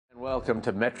Welcome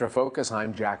to MetroFocus.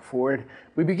 I'm Jack Ford.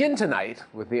 We begin tonight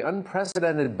with the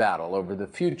unprecedented battle over the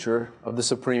future of the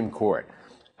Supreme Court.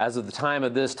 As of the time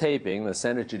of this taping, the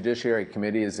Senate Judiciary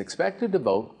Committee is expected to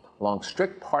vote along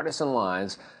strict partisan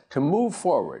lines to move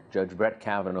forward Judge Brett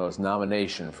Kavanaugh's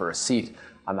nomination for a seat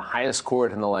on the highest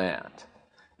court in the land.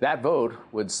 That vote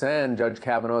would send Judge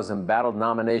Kavanaugh's embattled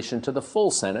nomination to the full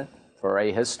Senate for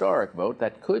a historic vote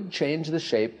that could change the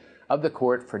shape of the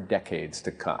court for decades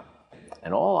to come.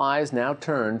 And all eyes now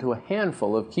turn to a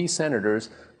handful of key senators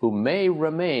who may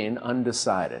remain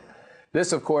undecided.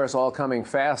 This, of course, all coming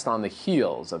fast on the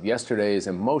heels of yesterday's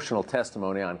emotional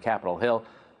testimony on Capitol Hill,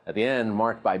 at the end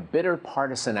marked by bitter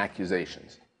partisan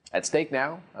accusations. At stake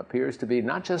now appears to be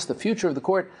not just the future of the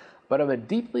court, but of a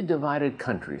deeply divided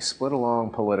country split along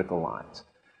political lines.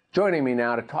 Joining me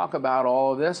now to talk about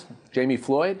all of this, Jami,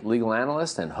 Floyd, legal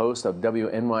analyst and host of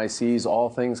WNYC's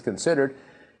All Things Considered,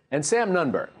 and Sam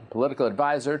Nunberg, political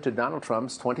advisor to Donald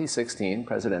Trump's 2016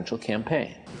 presidential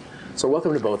campaign. So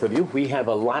welcome to both of you. We have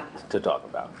a lot to talk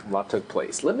about. A lot took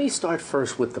place. Let me start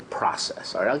first with the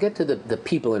process. All right, I'll get to the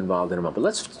people involved in a moment. But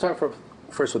let's start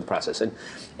first with the process.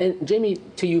 And Jami,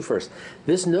 to you first.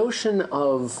 This notion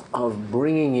of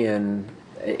bringing in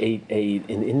an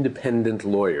independent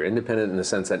lawyer, independent in the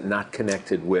sense that not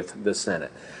connected with the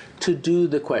Senate, to do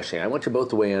the questioning. I want you both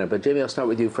to weigh in on it, but Jami, I'll start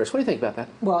with you first. What do you think about that?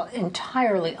 Well,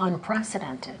 entirely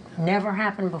unprecedented. Never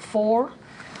happened before,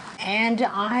 and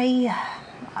I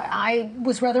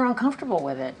was rather uncomfortable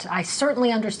with it. I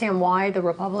certainly understand why the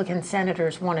Republican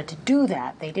senators wanted to do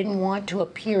that. They didn't want to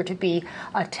appear to be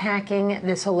attacking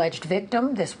this alleged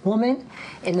victim, this woman,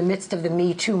 in the midst of the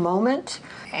Me Too moment.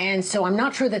 And so I'm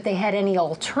not sure that they had any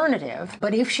alternative.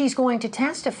 But if she's going to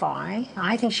testify,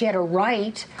 I think she had a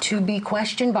right to be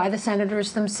questioned by the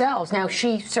senators themselves. Now,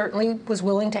 she certainly was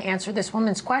willing to answer this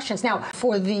woman's questions. Now,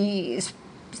 for the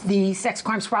sex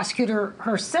crimes prosecutor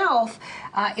herself,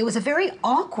 it was a very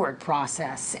awkward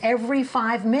process. Every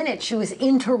 5 minutes she was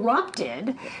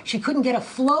interrupted. She couldn't get a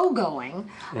flow going.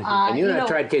 And you and I have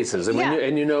tried cases,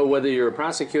 and you know whether you're a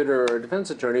prosecutor or a defense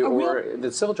attorney or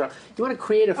the civil trial, you want to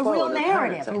create a flow. A real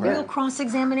narrative, a real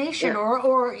cross-examination.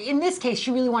 Or in this case,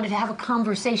 she really wanted to have a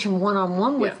conversation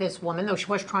one-on-one with this woman, though she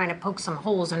was trying to poke some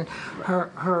holes in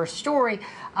her story.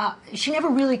 She never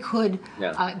really could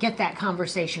get that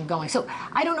conversation going. So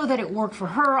I don't know that it worked for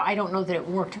her. I don't know that it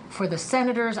worked for the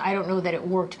senators. I don't know that it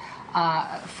worked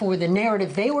for the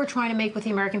narrative they were trying to make with the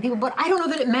American people. But I don't know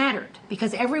that it mattered,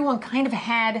 because everyone kind of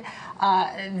had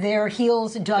their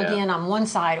heels dug in on one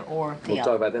side or the other. We'll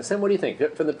talk about that. Sam, what do you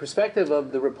think? From the perspective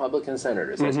of the Republican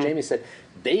senators, as Jami said,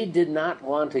 they did not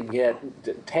want to get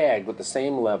tagged with the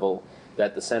same level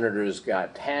that the senators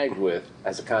got tagged with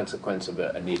as a consequence of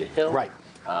Anita Hill. Right.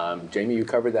 Jami, you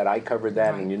covered that, I covered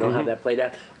that, and you know how that played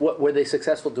out. Were they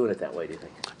successful doing it that way, do you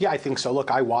think? Yeah, I think so.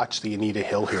 Look, I watched the Anita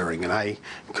Hill hearing, and I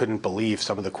couldn't believe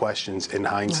some of the questions in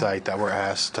hindsight that were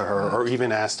asked to her, or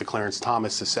even asked to Clarence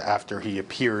Thomas after he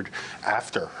appeared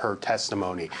after her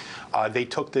testimony. They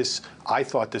took this, I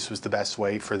thought this was the best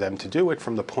way for them to do it,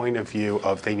 from the point of view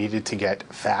of they needed to get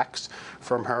facts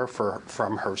from her,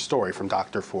 from her story, from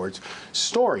Dr. Ford's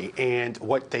story. And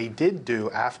what they did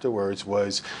do afterwards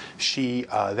was she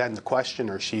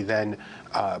then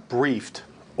briefed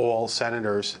all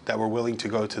senators that were willing to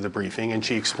go to the briefing, and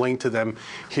she explained to them,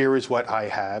 here is what I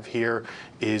have, here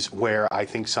is where I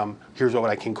think here's what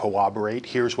I can corroborate,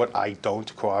 here's what I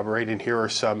don't corroborate, and here are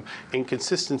some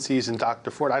inconsistencies in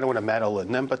Dr. Ford. I don't want to meddle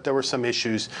in them, but there were some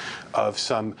issues of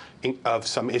some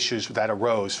issues that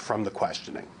arose from the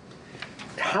questioning.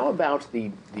 How about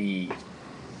talking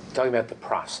about the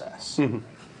process?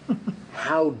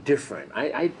 How different?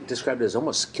 I described it as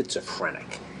almost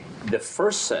schizophrenic. The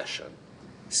first session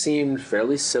seemed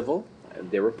fairly civil.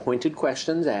 There were pointed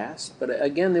questions asked, but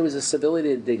again, there was a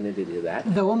civility and dignity to that.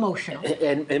 Though emotional.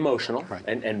 And emotional, right.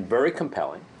 and very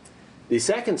compelling. The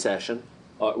second session,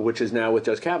 which is now with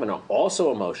Judge Kavanaugh,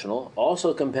 also emotional,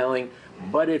 also compelling,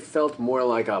 but it felt more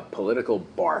like a political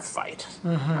bar fight.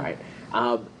 Right?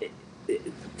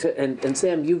 And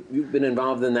Sam, you've been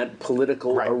involved in that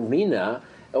political arena.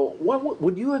 What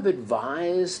would you have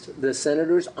advised the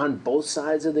senators on both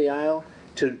sides of the aisle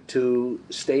to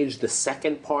stage the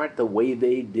second part the way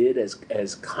they did, as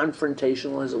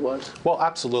confrontational as it was? Well,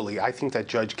 absolutely. I think that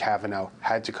Judge Kavanaugh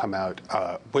had to come out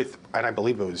with, and I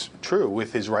believe it was true,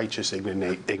 with his righteous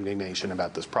indignation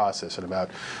about this process and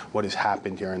about what has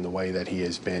happened here and the way that he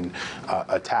has been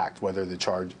attacked, whether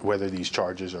these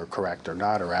charges are correct or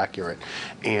not, or accurate.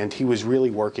 And he was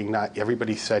really working,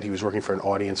 everybody said he was working for an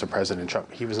audience of President Trump.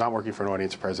 He was not working for an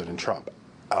audience of President Trump.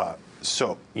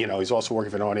 So, he's also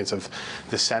working for an audience of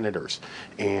the senators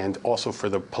and also for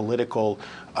the political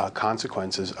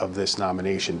consequences of this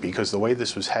nomination, because the way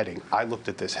this was heading, I looked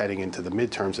at this heading into the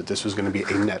midterms that this was going to be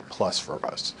a net plus for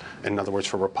us. In other words,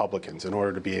 for Republicans, in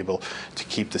order to be able to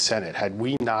keep the Senate. Had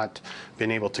we not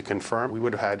been able to confirm, we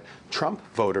would have had Trump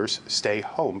voters stay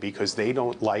home because they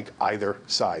don't like either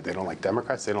side. They don't like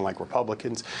Democrats, they don't like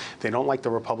Republicans. They don't like the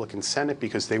Republican Senate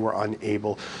because they were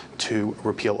unable to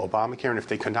repeal Obamacare, and if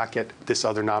they could not get this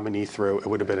other nominee through, it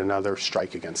would have been another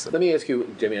strike against them. Let me ask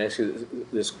you, Jimmy,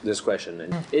 this question.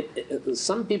 And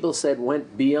some people said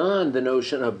went beyond the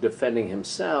notion of defending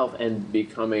himself and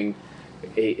becoming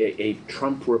a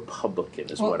Trump Republican,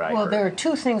 is what I heard. Well, there are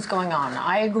two things going on.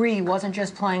 I agree he wasn't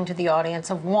just playing to the audience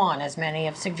of one, as many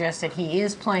have suggested. He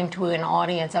is playing to an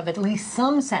audience of at least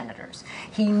some senators.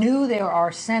 He knew there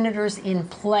are senators in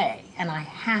play, and I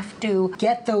have to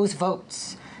get those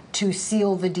votes to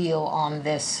seal the deal on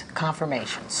this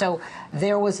confirmation. So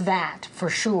there was that for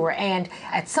sure. And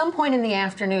at some point in the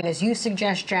afternoon, as you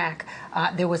suggest, Jack,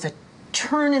 there was a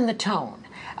turn in the tone.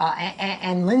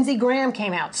 And Lindsey Graham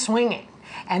came out swinging.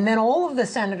 And then all of the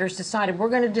senators decided we're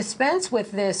going to dispense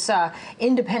with this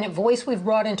independent voice we've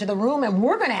brought into the room, and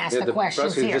we're going to ask the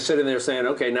questions here. Just sitting there saying,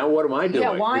 okay, now what am I doing?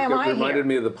 Yeah, why am I here? It reminded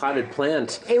me of the potted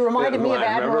plant. It reminded me of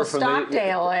Admiral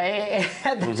Stockdale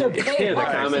at the debate. Yeah, the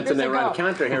comments and they ran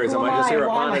counter hearings. I might just hear a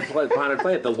potted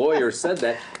plant. The lawyer said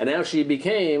that, and now she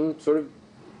became sort of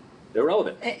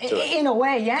irrelevant. In a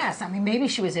way, yes. I mean, maybe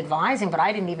she was advising, but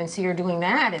I didn't even see her doing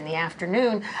that in the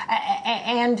afternoon.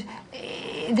 And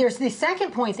there's the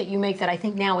second point that you make that I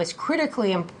think now is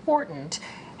critically important.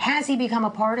 Has he become a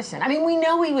partisan? I mean, we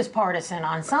know he was partisan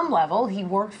on some level. He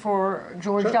worked for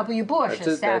George W. Bush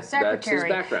as staff secretary. That's his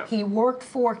background. He worked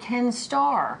for Ken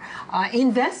Starr,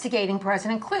 investigating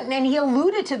President Clinton, and he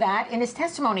alluded to that in his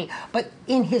testimony. But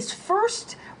in his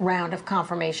first round of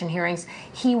confirmation hearings,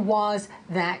 he was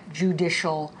that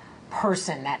judicial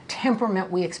person, that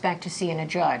temperament we expect to see in a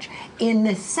judge. In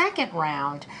the second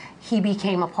round, he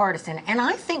became a partisan, and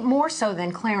I think more so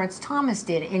than Clarence Thomas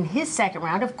did in his second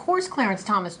round. Of course, Clarence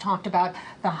Thomas talked about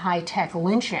the high-tech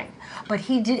lynching, but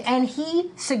he did, and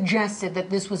he suggested that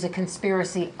this was a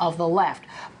conspiracy of the left.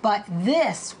 But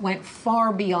this went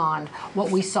far beyond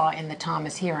what we saw in the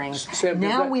Thomas hearings. Sam,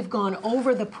 now we've gone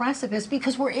over the precipice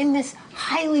because we're in this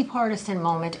highly partisan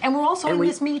moment, and we're also in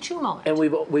this Me Too moment. And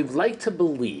we've liked to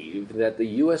believe that the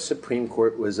U.S. Supreme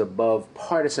Court was above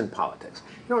partisan politics.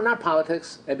 No, not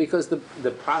politics, because the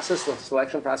process, the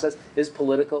selection process, is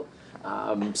political.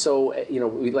 So,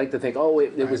 we'd like to think,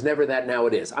 it was never that, now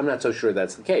it is. I'm not so sure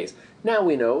that's the case. Now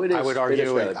we know it is. I would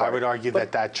argue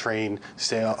that train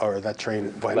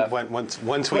went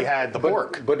once we had the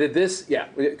Bork. But did this,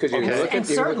 because you look at and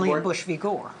certainly in Bush v.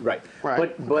 Gore. Right.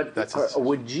 But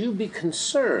would you be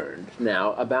concerned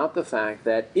now about the fact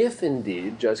that if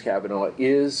indeed Judge Kavanaugh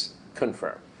is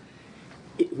confirmed,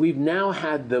 we've now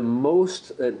had the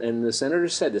most, and the senator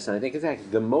said this, and I think it's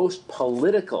actually the most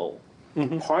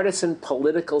partisan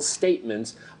political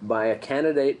statements by a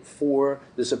candidate for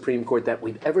the Supreme Court that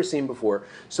we've ever seen before.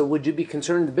 So would you be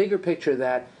concerned, the bigger picture,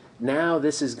 that now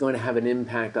this is going to have an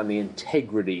impact on the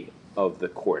integrity of the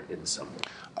court in some way?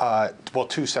 Well,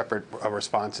 two separate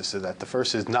responses to that. The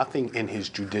first is nothing in his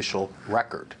judicial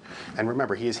record. And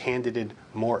remember, he has handed in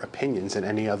more opinions than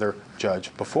any other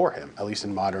judge before him, at least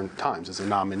in modern times, as a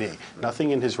nominee. Nothing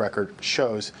in his record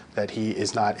shows that he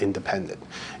is not independent.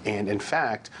 And in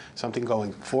fact, something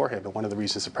going for him, and one of the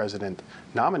reasons the president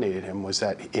nominated him was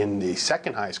that in the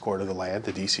second highest court of the land,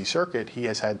 the D.C. Circuit, he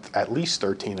has had at least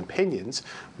 13 opinions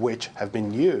which have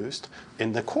been used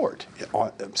in the court.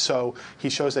 So he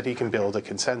shows that he can build a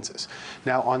consensus.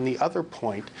 Now, on the other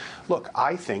point, look,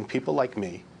 I think people like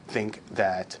me think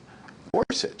that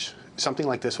Gorsuch, something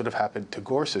like this would have happened to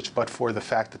Gorsuch, but for the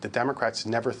fact that the Democrats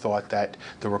never thought that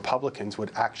the Republicans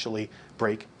would actually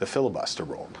break the filibuster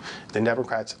rule. The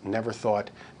Democrats never thought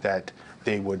that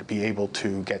they would be able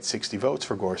to get 60 votes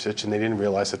for Gorsuch, and they didn't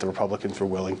realize that the Republicans were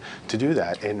willing to do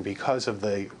that. And because of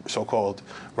the so-called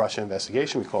Russia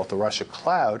investigation, we call it the Russia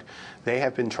cloud, they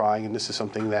have been trying, and this is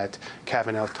something that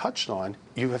Kavanaugh touched on,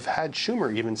 you have had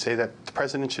Schumer even say that the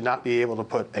president should not be able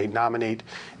to nominate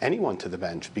anyone to the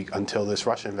bench until this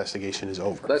Russia investigation is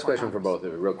over. Last question for both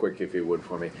of you, real quick, if you would,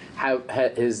 for me.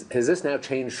 Has this now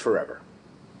changed forever?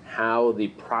 how the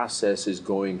process is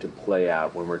going to play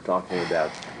out when we're talking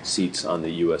about seats on the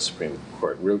U.S. Supreme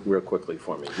Court? Real quickly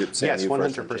for me. Yes,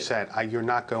 100%. You're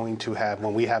not going to have,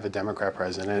 when we have a Democrat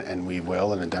president, and we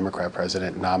will, and a Democrat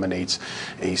president nominates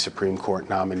a Supreme Court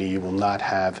nominee, you will not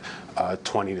have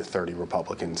 20 to 30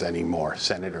 Republicans anymore,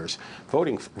 senators,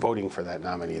 voting for that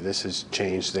nominee. This has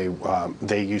changed.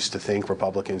 They used to think,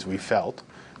 Republicans, we felt,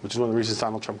 which is one of the reasons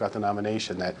Donald Trump got the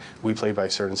nomination, that we played by a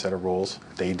certain set of rules.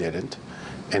 They didn't.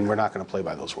 And we're not going to play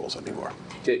by those rules anymore.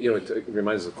 You know, it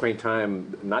reminds us of a quaint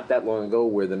time not that long ago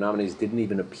where the nominees didn't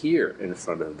even appear in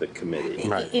front of the committee.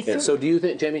 Right. So do you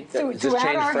think, Jami, that this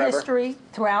changed forever?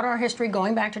 Throughout our history,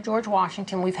 going back to George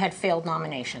Washington, we've had failed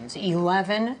nominations.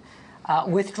 11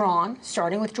 withdrawn,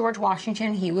 starting with George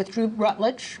Washington. He withdrew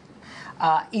Rutledge.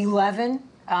 11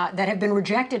 that have been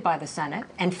rejected by the Senate,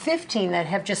 and 15 that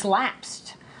have just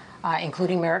lapsed.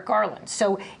 Including Merrick Garland.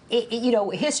 So, you know,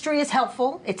 history is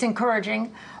helpful, it's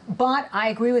encouraging, but I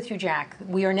agree with you, Jack.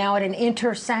 We are now at an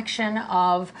intersection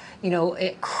of, you know,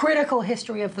 a critical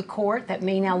history of the court that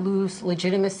may now lose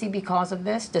legitimacy because of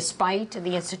this, despite the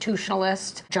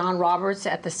institutionalist John Roberts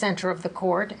at the center of the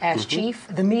court as chief.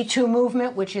 The Me Too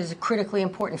movement, which is a critically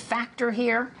important factor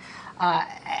here,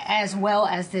 as well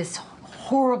as this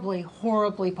horribly,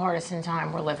 horribly partisan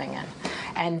time we're living in.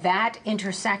 And that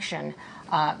intersection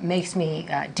makes me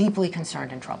deeply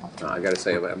concerned and troubled. I got to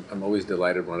say, I'm always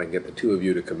delighted when I get the two of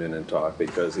you to come in and talk,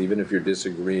 because even if you're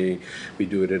disagreeing, we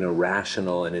do it in a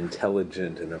rational and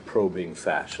intelligent and a probing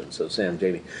fashion. So, Sam,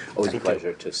 Jami, always a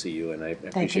pleasure to see you, and I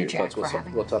appreciate your thoughts.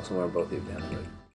 We'll talk some more about both of you down the road.